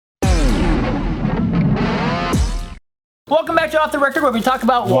Welcome back to Off the Record, where we talk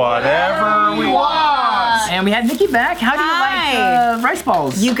about whatever we want. And we had Nikki back. How do you like rice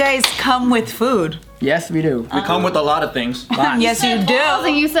balls? You guys come with food. Yes, we do. We come with a lot of things. Yes, you do.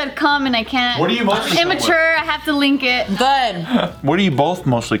 And you said come, and I can't. What do you mostly come Immature. I have to link it. Good. What do you both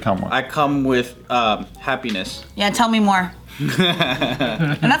mostly come with? I come with happiness. Yeah, tell me more.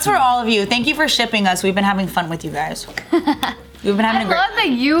 And that's for all of you. Thank you for shipping us. We've been having fun with you guys. We've been having I a great. love that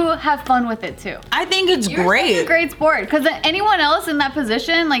you have fun with it too. I think it's You're great. such a great sport. Because anyone else in that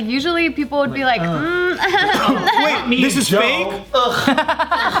position, like usually people would be like, Wait, this is fake?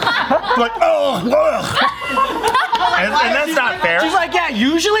 Like, and that's not fair. She's like, yeah,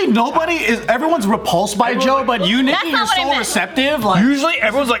 usually everyone's repulsed by Joe, but you, Nikki, That's you're not what I so meant. receptive. Like, Usually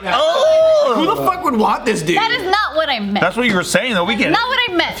everyone's like, oh. who the fuck would want this dude? that is not what I meant. That's what you were saying, though. We get Not it. what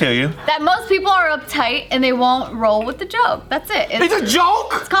I meant. Feel you. That most people are uptight and they won't roll with the joke. That's it. It's a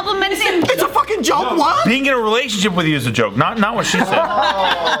joke? complimenting. It's a fucking joke, what? Being in a relationship with you is a joke, not what she said.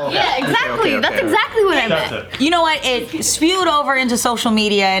 Yeah, exactly. okay. That's exactly what I meant. That's it. You know what? It spewed over into social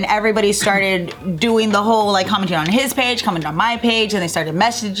media, and everybody started doing the whole like commenting on his page, commenting on my page, and they started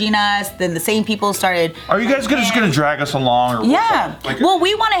messaging us. Then the same people started. Are you guys just gonna drag us along? Or Yeah. Well,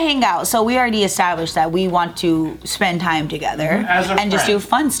 we want to hang out, so we already established that we want to spend time together As a and just do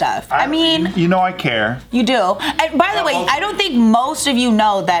friend. fun stuff. I mean, you know I care. you do. And by the way, I don't think most of you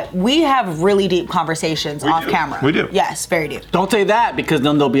know that we have really deep conversations off do. camera. We do. Yes, very deep. Don't say that because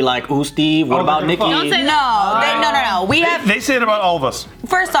then they'll be like, ooh, Steve, what about Nikki? Don't say No. We have. They say it about all of us.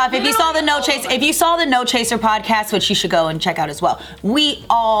 First off, if you saw the No Chaser podcast, which you should go and check out as well, we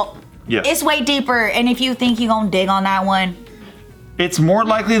all. Yes. It's way deeper, and if you think you're gonna dig on that one, It's more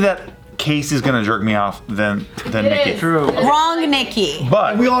likely that Casey's gonna jerk me off than Nikki. True. wrong, Nikki.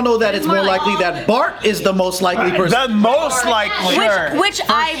 But We all know that it's more likely that Bart is the most likely person. the most likely. Which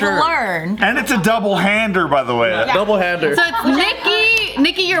I've learned. And it's a double hander, by the way. Double hander. So it's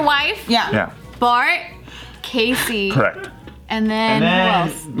Nikki, your wife, Yeah. Yeah, Bart, Casey, correct. and then who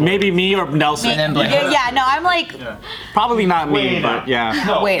else? Maybe me or Nelson. then Blake. Yeah, no, I'm like, Probably not me, but yeah.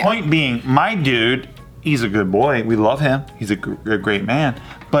 No, Wait. point being, my dude, he's a good boy. We love him. He's a great man.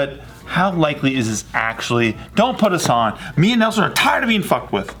 But how likely is this actually? Don't put us on. Me and Nelson are tired of being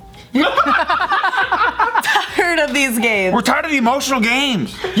fucked with. tired of these games. We're tired of the emotional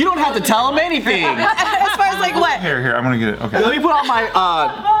games. You don't have to tell him anything. As far as like what? Here, I'm gonna get it. Okay. Let me put on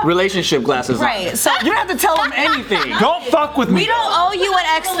my relationship glasses. on. Right, so You don't have to tell him anything. Don't fuck with me. we don't owe you an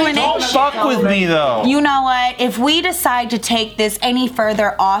explanation. Don't fuck with me though. You know what? If we decide to take this any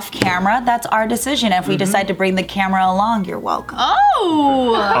further off camera, that's our decision. If we decide to bring the camera along, you're welcome.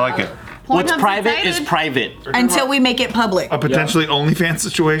 Oh, I like it. What's Pornhub's private excited. is private. Until we make it public. A potentially OnlyFans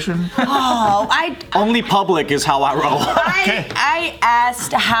situation. Oh, Only public is how I roll. I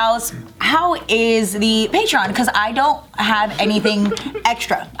asked how is the Patreon, because I don't have anything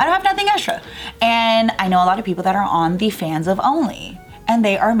extra. I don't have nothing extra. And I know a lot of people that are on the fans of Only, and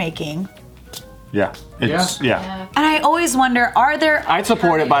they are making. Yeah. It's yeah. And I always wonder, I'd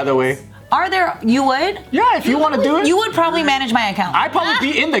support it, by the way. you would? Yeah, if you want to do it. You would probably manage my account. I'd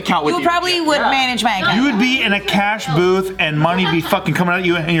probably be in the account with You you. probably would manage my account. You would be in a cash booth and money be fucking coming at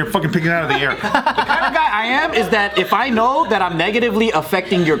you and you're fucking picking it out of the air. The kind of guy I am is that if I know that I'm negatively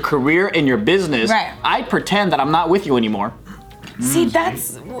affecting your career and your business, Right. I pretend that I'm not with you anymore. See,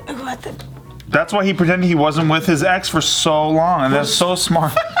 that's what the. That's why he pretended he wasn't with his ex for so long, and that's so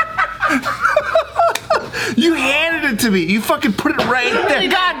smart. You handed it to me. You fucking put it right there.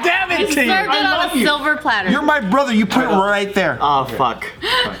 God damn it, He T. served it on a silver platter. You're my brother. You put it right there. Oh, fuck.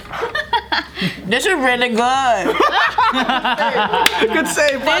 This is really good. Good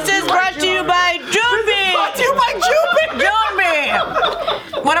save. This is brought to you by Jumbi. Brought to you by Jumbi.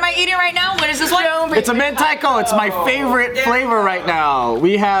 Jumbi. What am I eating right now? What is this one? It's a mentaiko. It's my favorite flavor right now.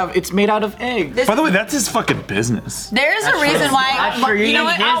 It's made out of egg. By the way, that's his fucking business. There's a reason why. I'm sure You know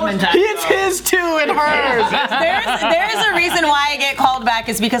what? It's his too and hers. There's a reason why I get called back.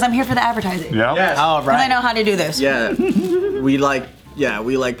 Is because I'm here for the advertising. Yeah. Yes. Oh, And I right. know how to do this. Yeah. we like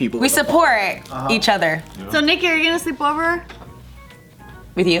people. We support each other. So Nikki, are you gonna sleep over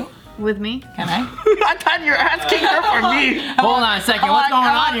With you? with me? Can I? I thought you were asking her for me. Hold on a second. What's going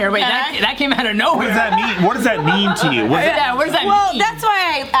on here? Wait, Can that came out of What nowhere. does that mean? What does that mean to you? Yeah, what does that Well, mean? that's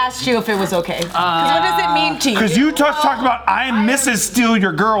why I asked you if it was okay. Because what does it mean to you? Because you talked about I'm Mrs. Steal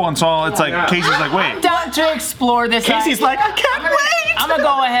Your Girl, and so it's like Casey's like, wait. Want to explore this. Casey's like, I can't wait. I'm gonna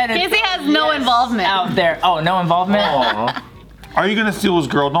go ahead and Casey has no involvement. out there. Oh, no involvement. Are you gonna steal his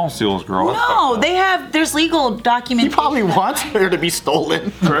girl? Don't steal his girl. No, there's legal He documentation. probably wants her to be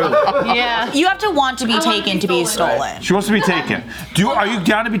stolen. Yeah. You have to want to be taken to be stolen. She wants to be taken. Are you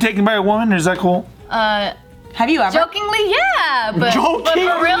down to be taken by a woman? Is that cool? Have you ever? Jokingly, yeah, but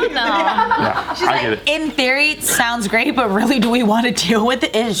for real, no. Yeah, She's I like, get it. in theory, it sounds great, but really, do we want to deal with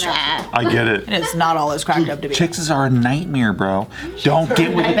it? It is stressful. I get it. It is not all it's cracked up to be. Chicks are a nightmare, bro. Don't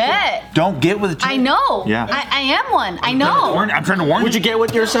get with I bet. Don't get with a chick. I know. Yeah. I am one. I know. I'm trying to warn Would you get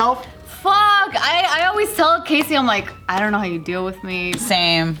with yourself? Fuck. I always tell Casey, I'm like, I don't know how you deal with me.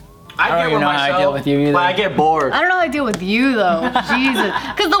 Same. I don't get even with know how I myself, deal with you either. but I get bored. I don't know how to deal with you though. Jesus.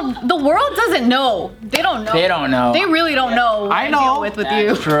 Because the world doesn't know. They don't know. They don't know. They really don't know what I I know. deal with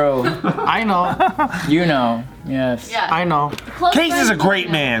you. True. I know. You know. Yes. Yeah. I know. Close Case is a friends.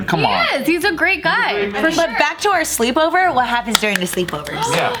 great man. Come on. He is. He's a great guy. For But sure. back to our sleepover. What happens during the sleepovers?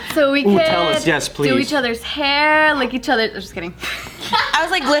 Yeah. So we Ooh, could tell us. Yes, do please. each other's hair, lick each other. Just kidding. I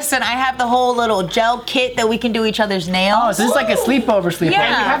was like, listen, I have the whole little gel kit that we can do each other's Oh, nails. so this is like a sleepover. Yeah.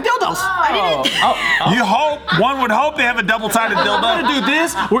 Have dildos. You hope. One would hope they have a double-sided We're dildo. gonna do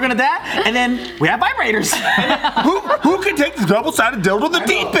this. We're gonna that, and then we have vibrators. Who can take the double-sided dildo the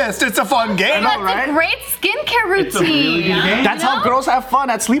deepest? It's a fun game. know, That's right? a great skincare routine. That's how girls have fun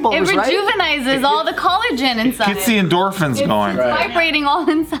at It sleepovers, right? rejuvenizes all the collagen inside. Gets the endorphins going. Vibrating all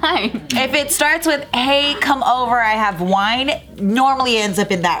inside. If it starts with, hey, come over, I have wine, normally ends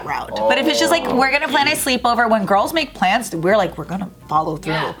up in that route. But if it's just like, we're gonna plan a sleepover, when girls make plans, we're like, we're gonna follow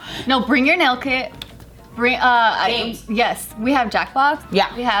through. No, bring your nail kit. Bring yes, we have Jackbox.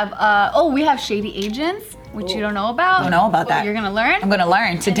 Yeah. We have we have Shady Agents, which you don't know about. I don't know about that. You're gonna learn. I'm gonna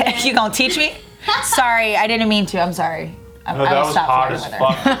learn today. You gonna teach me? Sorry, I didn't mean to. I'm sorry. I No, that will was stop hot flirting as with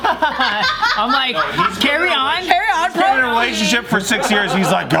her. fuck. I'm like, carry on. Carry on, Been in a bro. relationship for 6 years.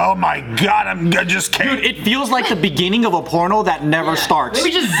 He's like, oh my god, I'm just kidding. Dude, it feels like the beginning of a porno that never starts. Let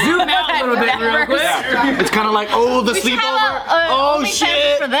me just zoom out a little bit real quick. It's kind of like, oh, the We should sleepover. have Oh OnlyFans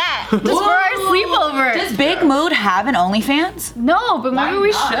shit. for that. Just for our sleepover. Does Big Mood have an OnlyFans? No, but maybe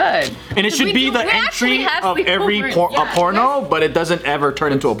we should. And it should We be do- the we actually entry have of every sleepovers. porno, but it doesn't ever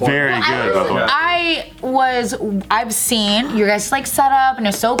turn into a porno. Very good, by the way. I've seen your guys like set up and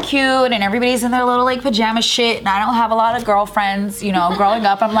they're so cute and everybody's in their little like pajama shit and I don't have a lot of girlfriends, you know, growing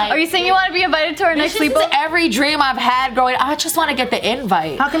up. I'm like, Are you saying you want to be invited to our next this is sleepover? every dream I've had growing up. I just want to get the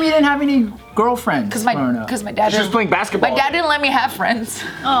invite. How come you didn't have any girlfriends? Because growing up? my dad She's didn't, playing basketball. my dad didn't let me have friends.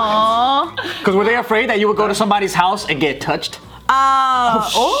 Aww. Because were they afraid that you would go to somebody's house and get touched?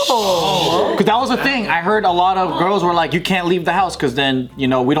 Because that was the thing. I heard a lot of girls were like, you can't leave the house because then, you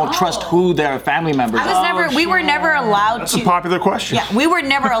know, we don't trust who their family members I was are. never. We were never allowed That's to. a popular question. Yeah, we were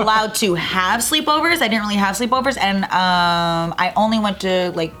never allowed to have sleepovers. I didn't really have sleepovers, and I only went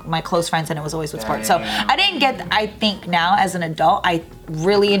to like my close friends, and it was always with sports. So I didn't get. I think now as an adult, I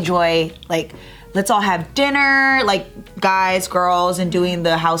really enjoy like. Let's all have dinner, like guys, girls, and doing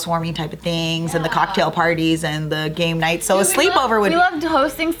the housewarming type of things, and the cocktail parties and the game nights. So a sleepover would. We loved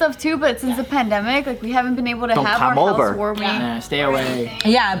hosting stuff too, but since the pandemic, like we haven't been able to Don't have our come over. housewarming. Nah, stay away.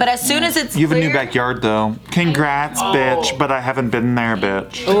 Yeah, but as soon as it's You have a new clear- backyard though. Congrats, bitch, but I haven't been there,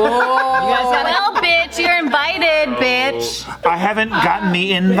 bitch. Well, bitch, you're invited, bitch. I haven't gotten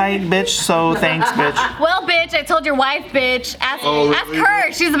the invite, bitch, so thanks, bitch. Well, bitch, I told your wife, bitch. Ask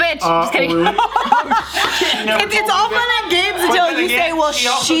her. She's a bitch. Just kidding. It's all fun and games until then you again, say, well, she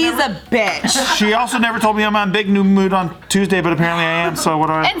also she's never- a bitch. She also never told me I'm on big new mood on Tuesday, but apparently I am, so what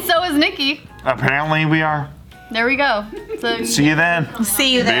do I... And so is Nikki. Apparently we are. There we go. So See you then,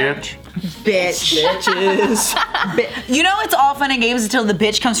 See you there, bitch. bitch. Bitches. You know it's all fun and games until the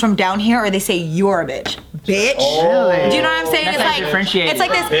bitch comes from down here or they say you're a bitch. Bitch. Really? Do you know what I'm saying? That's it's how like differentiated. it's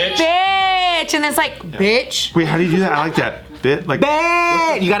like this bitch, and it's like bitch. Wait, how do you do that? I like that. Bit, like...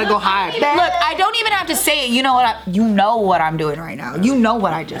 Bad. You gotta go high. Look, I don't even have to say it. You know what I'm doing right now. You know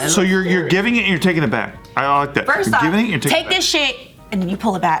what I just. So you're giving it and you're taking it back. I like that. First you're off, giving it and you're taking take it back. this shit and then you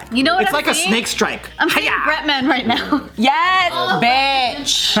pull it back. you know what It's I'm like a seeing? snake strike. I'm seeing Bretman right now. Yes,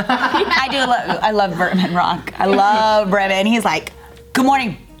 bitch. I do love. I love Bertman Rock. I love Bretman. He's like, good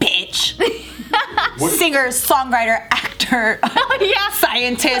morning, bitch. Singer, songwriter, actor,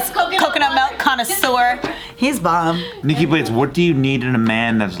 scientist, coconut milk connoisseur. He's bomb. Nikki Blades, what do you need in a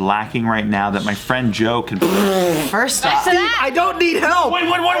man that's lacking right now that my friend Joe can... First off, I don't need help. Wait,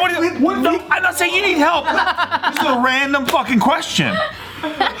 what? No, I'm not saying you need help. This is a random fucking question.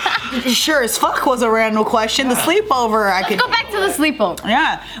 sure as fuck was a random question. The sleepover, I could. Go back to the sleepover.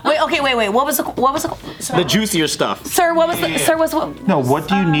 Yeah. Wait. Okay. Wait. What was the? The juicier stuff Sir, what was the? Sir, what's what? No, what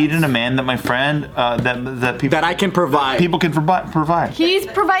do you need in a man that my friend, that people... that I can provide. people can provide. He's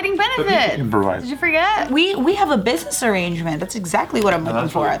providing benefits. can provide. Did you forget? We have a business arrangement. That's exactly what I'm looking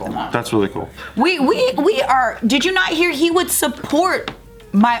for at the moment. That's really cool. We are. Did you not hear? He would support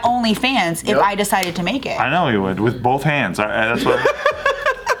my OnlyFans if I decided to make it. I know he would with both hands. That's what.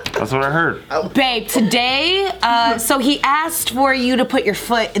 That's what I heard. Babe, today, so he asked for you to put your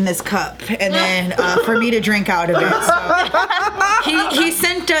foot in this cup and then for me to drink out of it. So he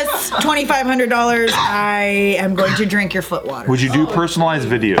sent us $2,500. I am going to drink your foot water. Would you do personalized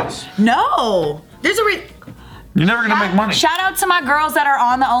videos? No. There's a You're never gonna make money. Shout out to my girls that are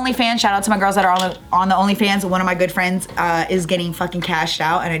on the OnlyFans. Shout out to my girls that are on the OnlyFans. One of my good friends is getting fucking cashed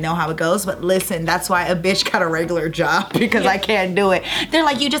out, and I know how it goes. But listen, that's why a bitch got a regular job because I can't do it. They're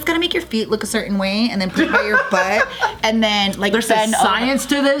like, you just gotta make your feet look a certain way, and then put it by your butt, and then like There's a science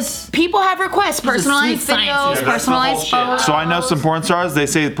to this. People have requests, personalized sweet science. videos, Yeah, that's personalized photos. So I know some porn stars. They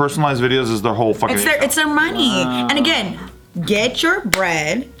say personalized videos is their whole fucking. It's their money. And again, get your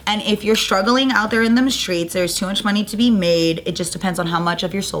bread. And if you're struggling out there in them streets, there's too much money to be made. It just depends on how much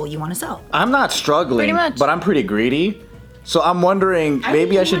of your soul you want to sell. I'm not struggling, Pretty much. but I'm pretty greedy. So I'm wondering,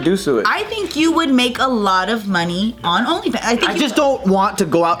 maybe I should do so it. I think you would make a lot of money on OnlyFans. I just don't want to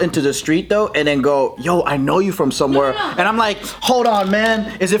go out into the street though and then go, yo, I know you from somewhere. And I'm like, hold on,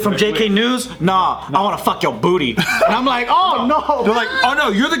 man. Is it from JK News? Nah, I want to fuck your booty. And I'm like, oh no. They're like, oh no,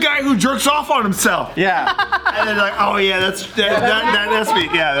 you're the guy who jerks off on himself. Yeah. And they're like, oh yeah, that's me. Yeah,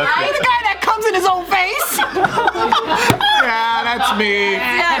 that's I'm me. the guy that comes in his own face. Yeah, that's me.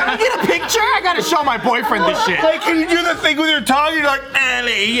 Can I get a picture? I gotta show my boyfriend this shit. Like, can you do the thing with your tongue? You're like,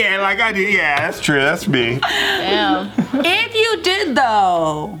 yeah, like I do. Yeah, that's true. That's me. Damn. If you did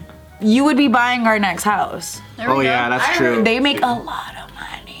though, you would be buying our next house. There we Oh go. yeah, that's true. They make a lot of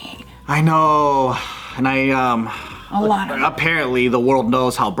money. I know. And A lot of apparently the world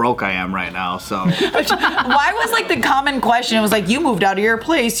knows how broke I am right now, so. Why was like the common question? It was like, you moved out of your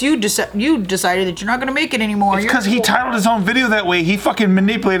place. You decided that you're not gonna make it anymore. It's because he titled his own video that way. He fucking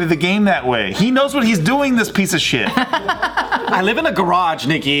manipulated the game that way. He knows what he's doing, this piece of shit. I live in a garage,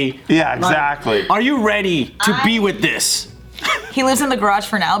 Nikki. Yeah, exactly. Are you ready to be with this? He lives in the garage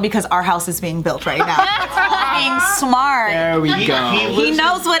for now because our house is being built right now. Being smart. There we go. He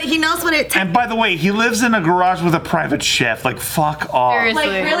knows what it takes. And by the way, he lives in a garage with a private chef. Like, fuck off. Seriously.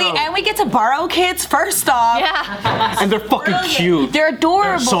 Like really, and we get to borrow kids first off. Yeah. And they're fucking cute. They're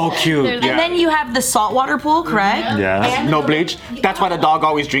adorable. So cute. They're- And then you have the saltwater pool, correct? Yeah. No bleach. That's why the dog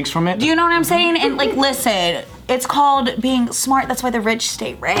always drinks from it. Do you know what I'm saying? And like, listen, it's called being smart. That's why the rich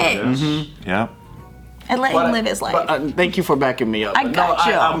stay rich. Yeah. And let him live his life. But, thank you for backing me up. I But got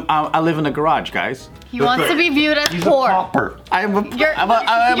you. I live in a garage, guys. He wants to be viewed as He's a poor. pauper. I'm a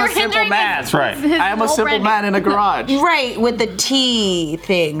You're simple hindering man. his- That's right. his I am a whole simple branding. man in a garage. Right, with the tea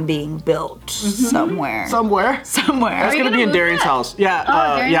thing being built somewhere. Somewhere. Somewhere. It's you gonna gonna be in move Darian's that? house. Yeah,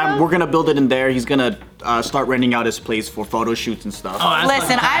 Darian's yeah. house? We're gonna build it in there. He's gonna start renting out his place for photo shoots and stuff.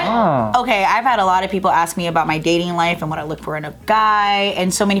 Listen, I've had a lot of people ask me about my dating life and what I look for in a guy,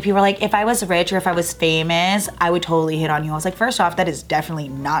 and so many people are like, if I was rich or if I was famous, I would totally hit on you. I was like, first off, that is definitely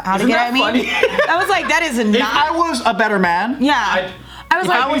not how to get at me. I was like, that is If not. I was a better man, Yeah. I was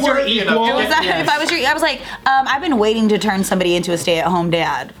like, I was your equal. if I was your, I was like, I've been waiting to turn somebody into a stay-at-home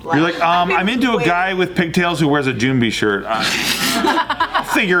dad. You're like, I'm into a guy with pigtails who wears a Jumbi shirt. I'll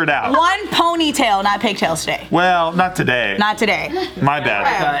figure it out. One ponytail, not pigtails today. Well, not today. Not today. My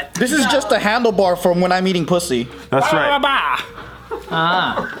bad. this is just a handlebar from when I'm eating pussy. That's right.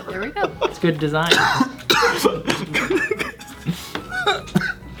 Ah, There we go. it's good design.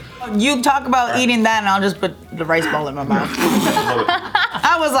 You talk about eating that, and I'll just put the rice bowl in my mouth.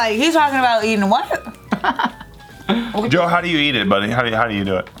 I was like, he's talking about eating what? Joe, how do you eat it, buddy? How do you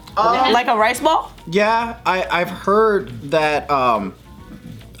do it? Like a rice ball? Yeah, I've heard that I'm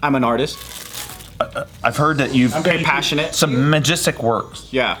an artist. I've heard that you've I'm very passionate. some majestic works.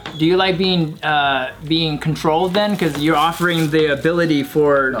 Yeah. Do you like being controlled then? Because you're offering the ability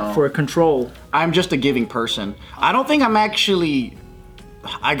for control. I'm just a giving person. I don't think I'm actually.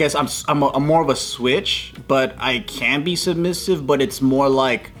 I guess I'm more of a switch, but I can be submissive. But it's more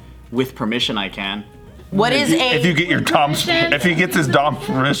like with permission I can. What is If you a get your Dom's, if he gets his Dom's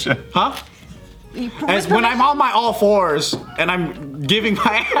permission. Huh? As when I'm on my all fours and I'm giving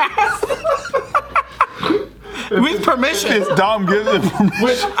my ass. With permission. His Dom gives it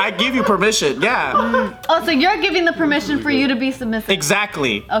permission. I give you permission, yeah. Oh, so you're giving the permission for you to be submissive.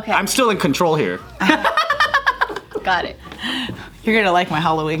 Exactly. Okay. I'm still in control here. Got it. You're gonna like my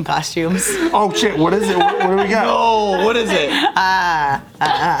Halloween costumes. Oh shit! What is it? What do we got? Oh, what is it?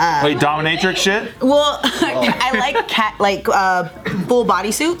 Wait, dominatrix shit? Well, I like full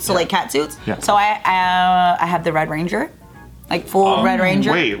body suits, so like cat suits. Yeah. So I have the Red Ranger, like full Red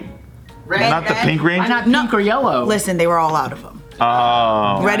Ranger. Wait, not the Pink Why Ranger? not pink or yellow? Listen, they were all out of them.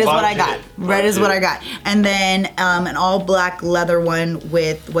 Oh. Red is what I got. Red is what I got. And then an all black leather one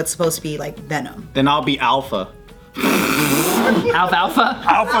with what's supposed to be like Venom. Then I'll be alpha. Alfalfa.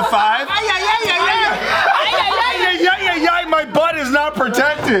 Alpha 5? My butt is not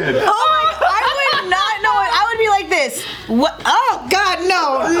protected. Oh my! I would not know it. I would be like this. What? Oh God,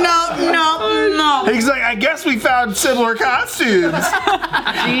 no. He's like, I guess we found similar costumes.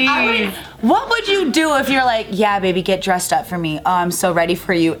 Jeez. What would you do if you're like, yeah, baby, get dressed up for me. Oh, I'm so ready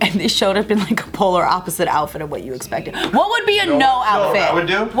for you. And they showed up in like a polar opposite outfit of what you expected. What would be a no outfit? I would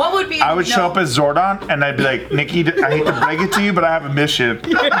do? What would be? I would show up as Zordon and I'd be like, Nikki, I hate to break it to you, but I have a mission.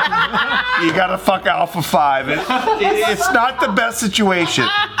 You gotta fuck Alpha 5. It's not the best situation,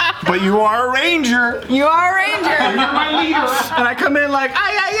 but you are a ranger. You are a ranger. You're my leader. And I come in like,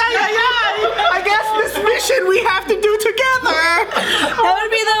 I guess this mission we have to do together. That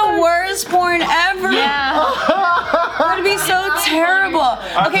would be the worst porn ever. Yeah. That would be so terrible.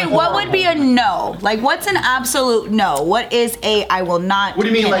 Okay, what would be a no? Like, what's an absolute no? What is a I will not? What do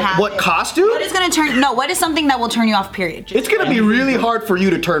you mean, can like happen? what costume? What is gonna turn? No, what is something that will turn you off? Period. It's gonna be really hard for you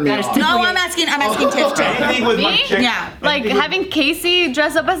to turn me off. No, I'm asking Tiff too. Anything with my Me? chick. Yeah. Like having Casey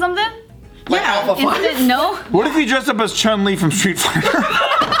dress up as something? Like Alpha 5? Instant no? What if you dressed up as Chun-Li from Street Fighter?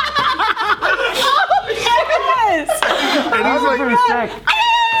 Yes. And he's like, Pretty sick.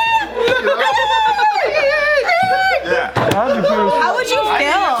 How would you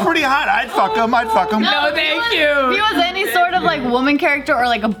it's feel? pretty hot. I'd fuck him. No, thank If he you. was any sort of like woman character or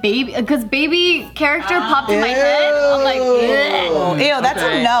like a baby, because baby character popped in my head, I'm like, ugh. Ew, that's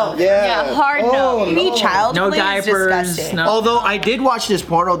a no. Yeah, hard no. Any child No play is diapers. disgusting. No. Although I did watch this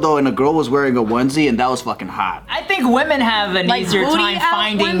porno though, and a girl was wearing a onesie, and that was fucking hot. I think women have an Like easier booty time out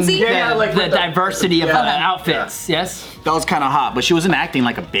finding onesie? Yeah, like the with the- diversity of outfits. Yes. That was kind of hot, but she wasn't acting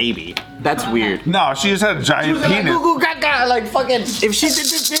like a baby. That's weird. No, she just had a giant Like, penis. goo goo gaga, like fucking. If she did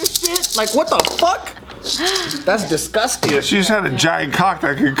this shit, like what the fuck? That's disgusting. Yeah, she just had a giant cock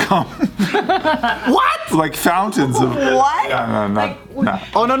that could come. What? Like fountains of. What? No.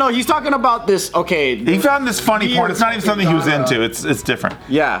 Oh no, he's talking about this. Okay. He found this funny porn. It's not even something he was into. It's different.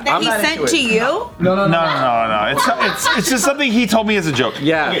 Yeah. That he sent to you? No. It's just something he told me as a joke.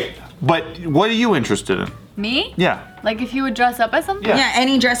 Yeah. But what are you interested in? Me? Yeah. Like if you would dress up as something? Yeah,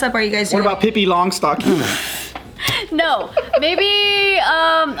 any dress up are you guys What doing? about Pippi Longstocking? No. Maybe,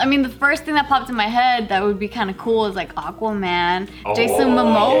 I mean, the first thing that popped in my head that would be kind of cool is like Aquaman, Jason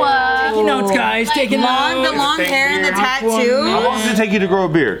Momoa. Taking notes, guys. Taking the notes. long hair and the How tattoo? long does it take you to grow a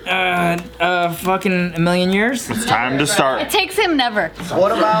beard? Fucking a million years. It's time to start. It takes him never.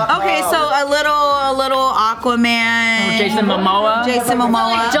 What about? Okay, so a little Aquaman. Jason Momoa. Jason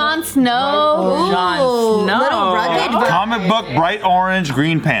Momoa. Jon Snow. Jon Ooh, Snow. little rugged. Comic book, bright orange,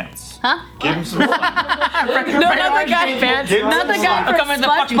 green pants. Huh? Give him some. No, not the guy. Not the guy from Coming the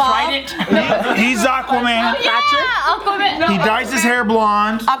fucking SpongeBob. trident. He's Aquaman. Yeah, Aquaman. He dyes his hair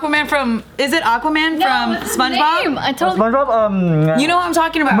blonde. Aquaman from, is it Aquaman No, from what's his SpongeBob? name? I told You know what I'm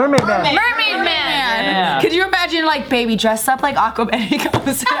talking about? Mermaid Man. Mermaid Man. Yeah. Could you imagine like baby dressed up like Aquaman? He comes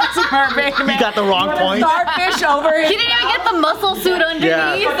as a mermaid man. He got the wrong point. Starfish over He his didn't even get the muscle suit underneath.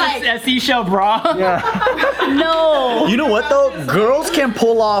 Yeah. Like, A seashell bra. no. You know what though? Girls can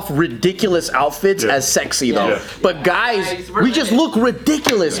pull off ridiculous outfits as sexy though. Yeah. But guys, we just look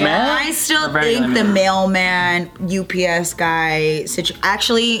ridiculous, man. I still very think the limited. mailman, UPS guy,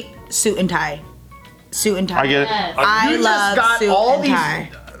 actually suit and tie. Suit and tie. I get it. I You just love got suit all and these tie.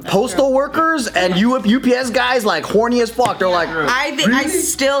 postal workers and UPS guys like horny as fuck. They're like, I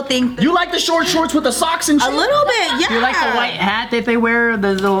still think you like the short shorts with the socks and a shit? little bit, yeah. Do you like the white hat that they wear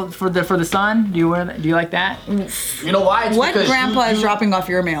for the sun? Do you wear that? Do you like that? You know why? It's What because grandpa is dropping off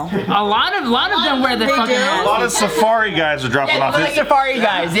your mail? A lot of them wear the They fucking do? A hats. lot of safari guys are dropping off Like this. safari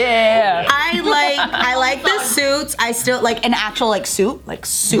guys, yeah. I like the suits. I still like an actual like suit.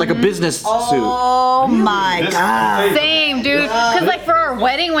 like a business suit. Oh my This- god. Same, dude. Because like for our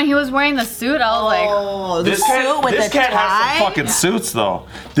wedding when he was wearing the suit, I was like, Oh, the This suit with this the cat has tie. some fucking suits though.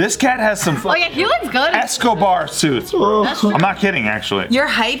 This cat has some oh yeah, he looks good. Escobar suits. I'm not kidding, actually. Your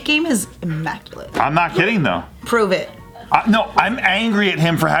hype game is immaculate. I'm not kidding though. Prove it. No, I'm angry at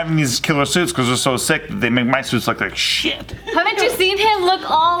him for having these killer suits because they're so sick that they make my suits look like shit. Haven't you seen him look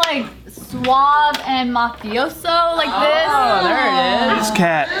all like suave and mafioso like this? Oh, there it is. This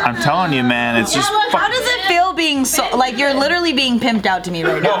cat, I'm telling you, man, it's just. How does it feel being so like you're literally being pimped out to me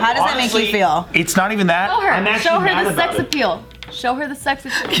right now? How does that make you feel? It's not even that. Show her. I'm actually Show mad her the about sex it. appeal. Show her the sex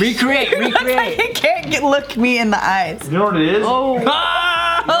appeal. Recreate. You can't look me in the eyes. You know what it is?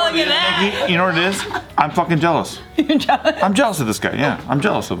 Ah, look at that. You know what it is? I'm fucking jealous. You're jealous. I'm jealous of this guy. Yeah, I'm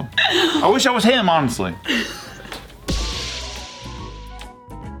jealous of him. I wish I was him, honestly.